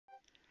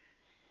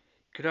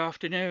Good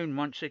afternoon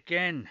once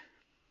again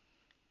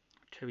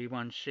to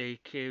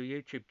E1CQ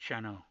YouTube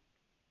channel.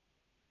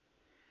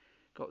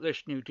 Got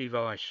this new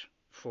device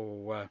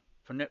for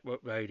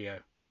network radio.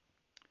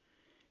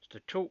 It's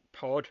the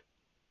Talkpod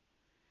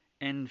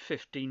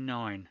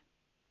N59.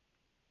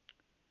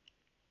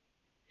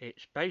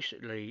 It's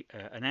basically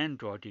an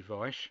Android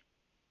device,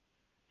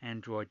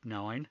 Android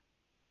 9,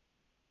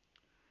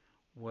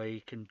 where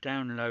you can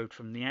download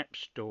from the App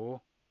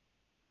Store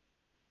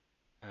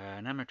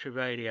an amateur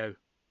radio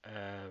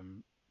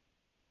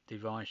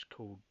device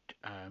called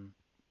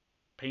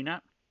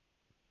Peanut,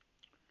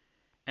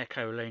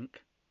 Echolink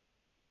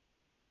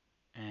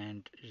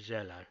and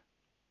Zello.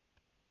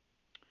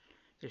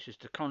 This is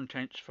the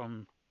contents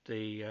from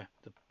the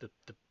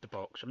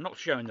box. I'm not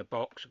showing the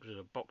box because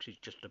the box is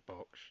just a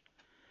box.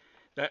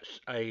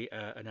 That's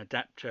an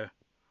adapter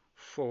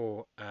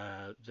for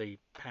the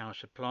power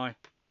supply.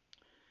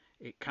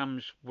 It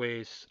comes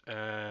with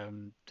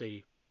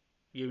the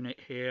unit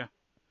here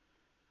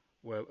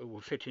where it will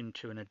fit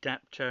into an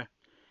adapter.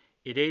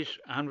 It is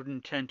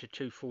 110 to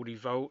 240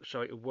 volts,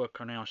 so it will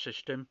work on our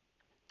system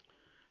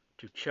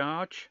to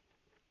charge.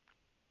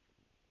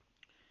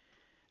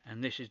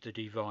 And this is the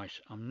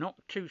device. I'm not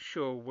too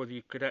sure whether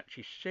you could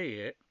actually see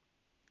it.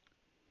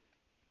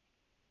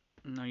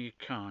 No, you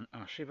can't.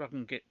 I'll see if I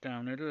can get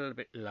down a little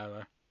bit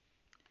lower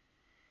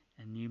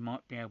and you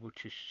might be able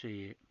to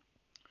see it.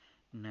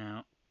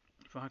 Now,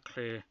 if I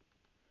clear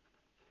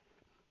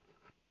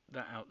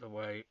that out the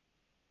way,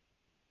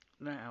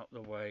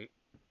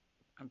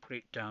 and put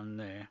it down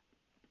there,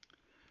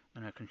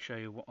 and I can show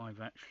you what I've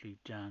actually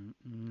done.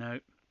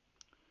 Nope.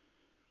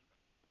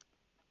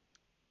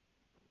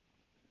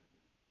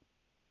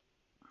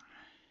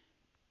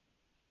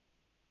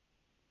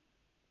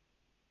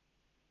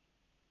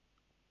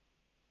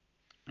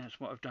 That's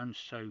what I've done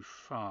so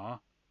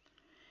far.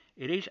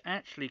 It is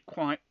actually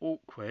quite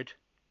awkward.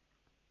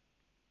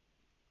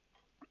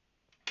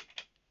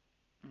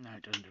 No,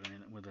 it doesn't do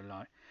anything with the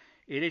light.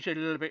 It is a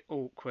little bit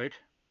awkward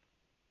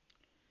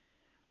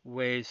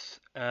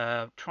with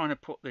trying to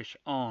put this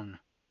on.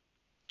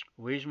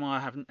 The reason why I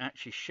haven't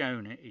actually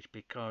shown it is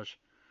because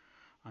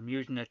I'm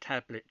using a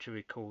tablet to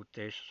record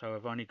this, so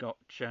I've only got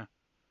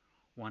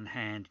one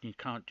hand and you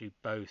can't do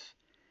both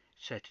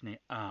setting it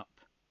up.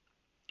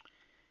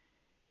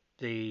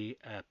 The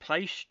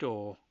Play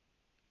Store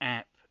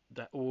app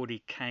that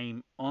already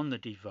came on the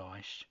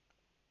device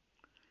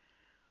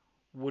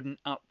wouldn't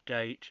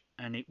update,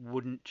 and it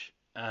wouldn't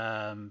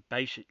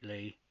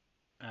basically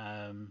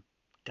download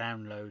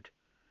the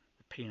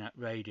Peanut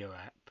Radio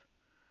app.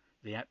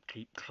 The app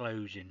kept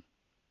closing.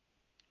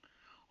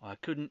 I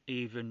couldn't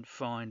even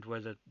find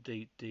whether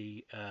the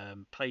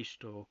Play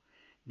Store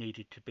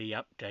needed to be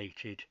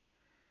updated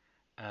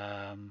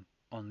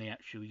on the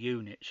actual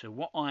unit. So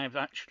what I've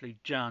actually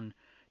done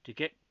to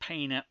get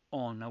Peanut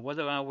on, now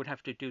whether I would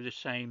have to do the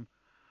same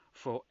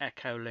for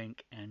Echolink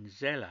and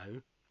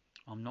Zello,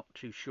 I'm not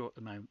too sure at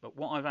the moment, but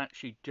what I've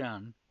actually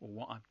done, or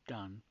what I've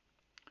done,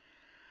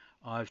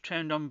 I've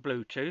turned on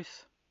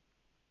Bluetooth.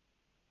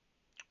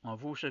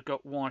 I've also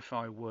got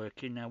Wi-Fi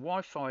working. Now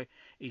Wi-Fi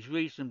is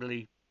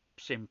reasonably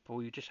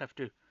simple. You just have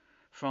to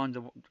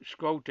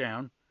scroll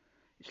down.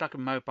 It's like a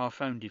mobile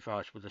phone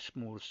device with a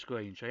smaller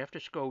screen, so you have to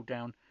scroll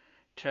down,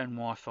 turn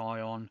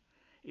Wi-Fi on.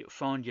 It'll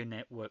find your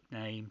network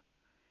name.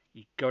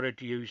 You've got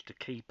to use the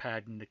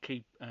keypad and the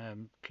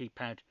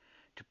keypad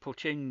to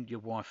put in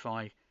your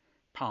Wi-Fi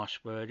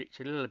password. It's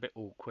a little bit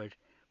awkward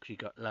because you've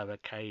got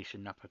lowercase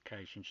and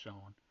uppercase and so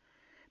on,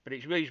 but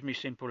it's reasonably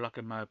simple like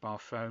a mobile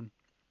phone.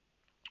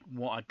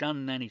 What I've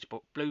done then is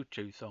put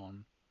Bluetooth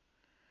on.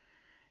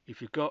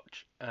 If you've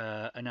got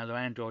another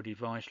Android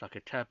device like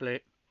a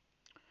tablet,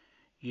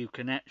 you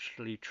can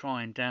actually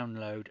try and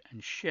download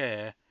and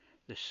share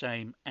the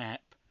same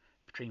app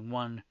between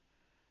one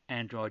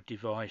Android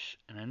device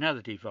and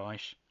another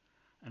device,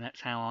 and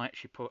that's how I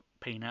actually put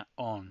Peanut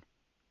on.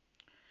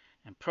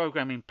 And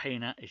programming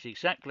Peanut is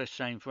exactly the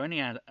same for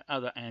any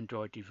other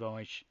Android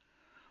device,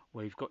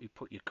 where you've got to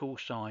put your call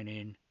sign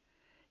in,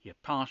 your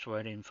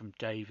password in from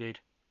David.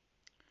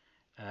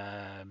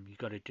 You've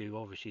got to do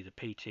obviously the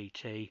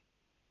PTT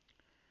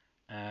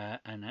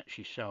and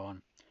actually so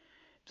on.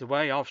 The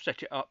way I've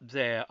set it up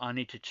there, I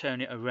need to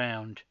turn it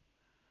around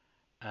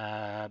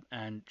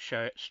and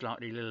show it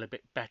slightly a little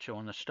bit better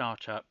on the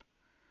startup,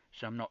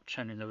 so I'm not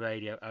turning the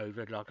radio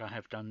over like I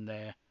have done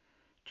there,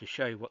 to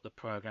show you what the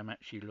program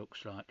actually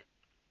looks like.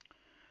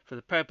 For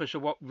the purpose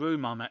of what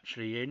room I'm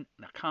actually in,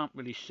 I can't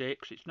really see it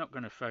because it's not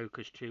going to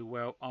focus too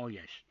well. Oh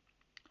yes,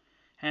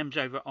 hams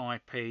over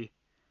IP,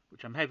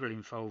 which I'm heavily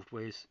involved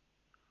with.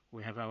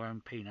 We have our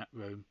own Peanut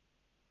room.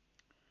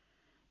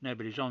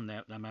 Nobody's on there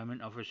at the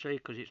moment, obviously,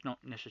 because it's not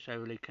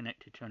necessarily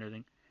connected to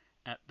anything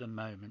at the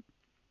moment.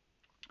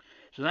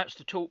 So that's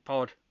the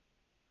Talkpod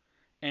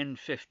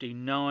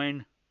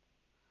N59.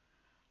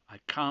 I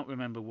can't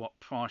remember what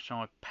price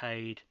I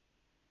paid.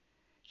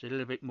 It's a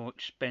little bit more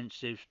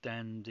expensive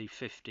than the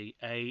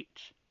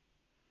 58.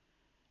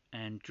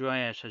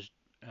 Andreas has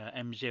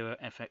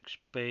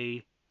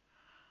M0FXB.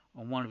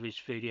 on one of his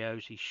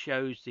videos he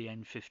shows the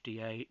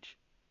N58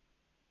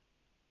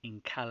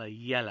 in colour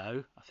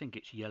yellow. I think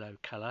it's yellow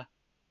colour,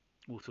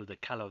 although the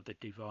colour of the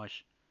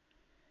device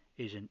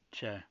isn't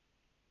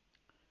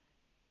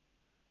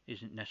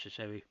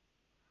necessary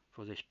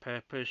for this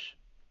purpose.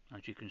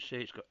 As you can see,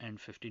 it's got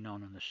N59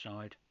 on the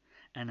side,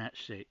 and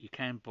that's it. You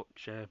can put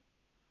a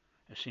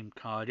SIM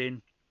card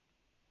in,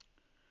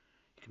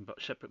 you can put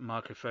a separate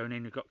microphone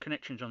in. You've got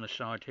connections on the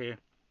side here.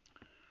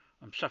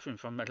 I'm suffering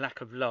from a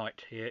lack of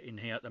light here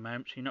at the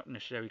moment, so you're not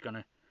necessarily going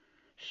to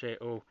see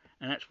it all,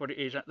 and that's what it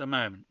is at the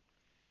moment.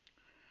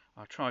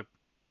 I'll try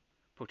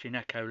putting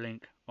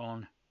Echolink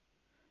on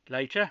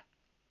later,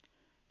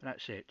 but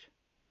that's it.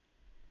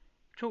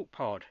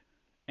 Talkpod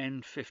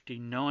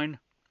N59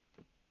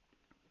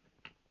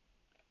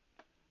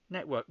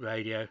 network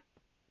radio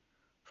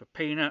for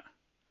Peanut,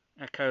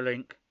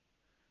 Echolink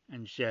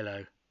and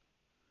Zello.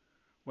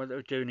 Whether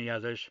it'll do any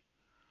others,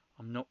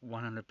 I'm not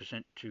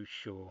 100% too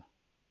sure.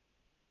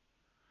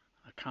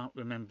 I can't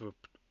remember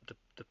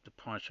the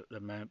price at the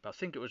moment, but I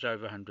think it was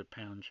over £100.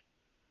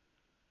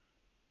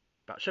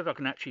 But see if I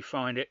can actually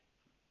find it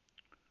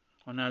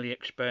on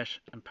AliExpress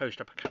and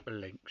post up a couple of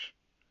links.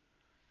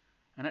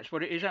 And that's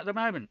what it is at the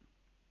moment.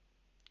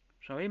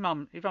 So if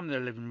I'm in the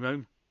living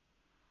room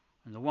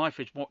and the wife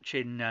is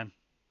watching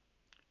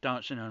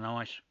Dancing on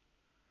Ice,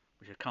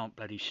 which I can't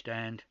bloody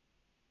stand,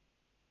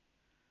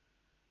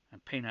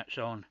 and Peanut's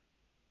on,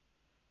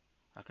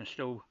 I can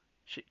still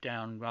sit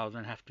down rather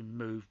than have to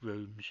move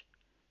rooms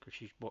because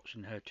she's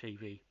watching her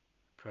TV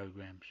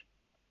programs.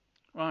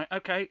 Right,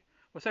 okay,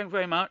 well thank you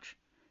very much.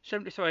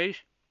 73s,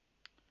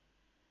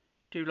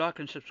 do like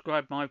and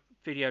subscribe my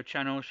video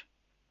channels.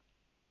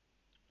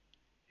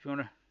 If you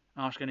want to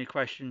ask any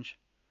questions,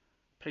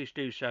 please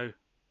do so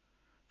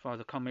via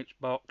the comments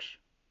box.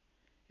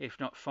 If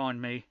not,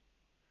 find me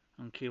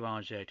on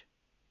QRZ.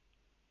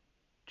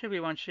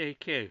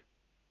 2B1CQ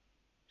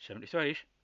 73s.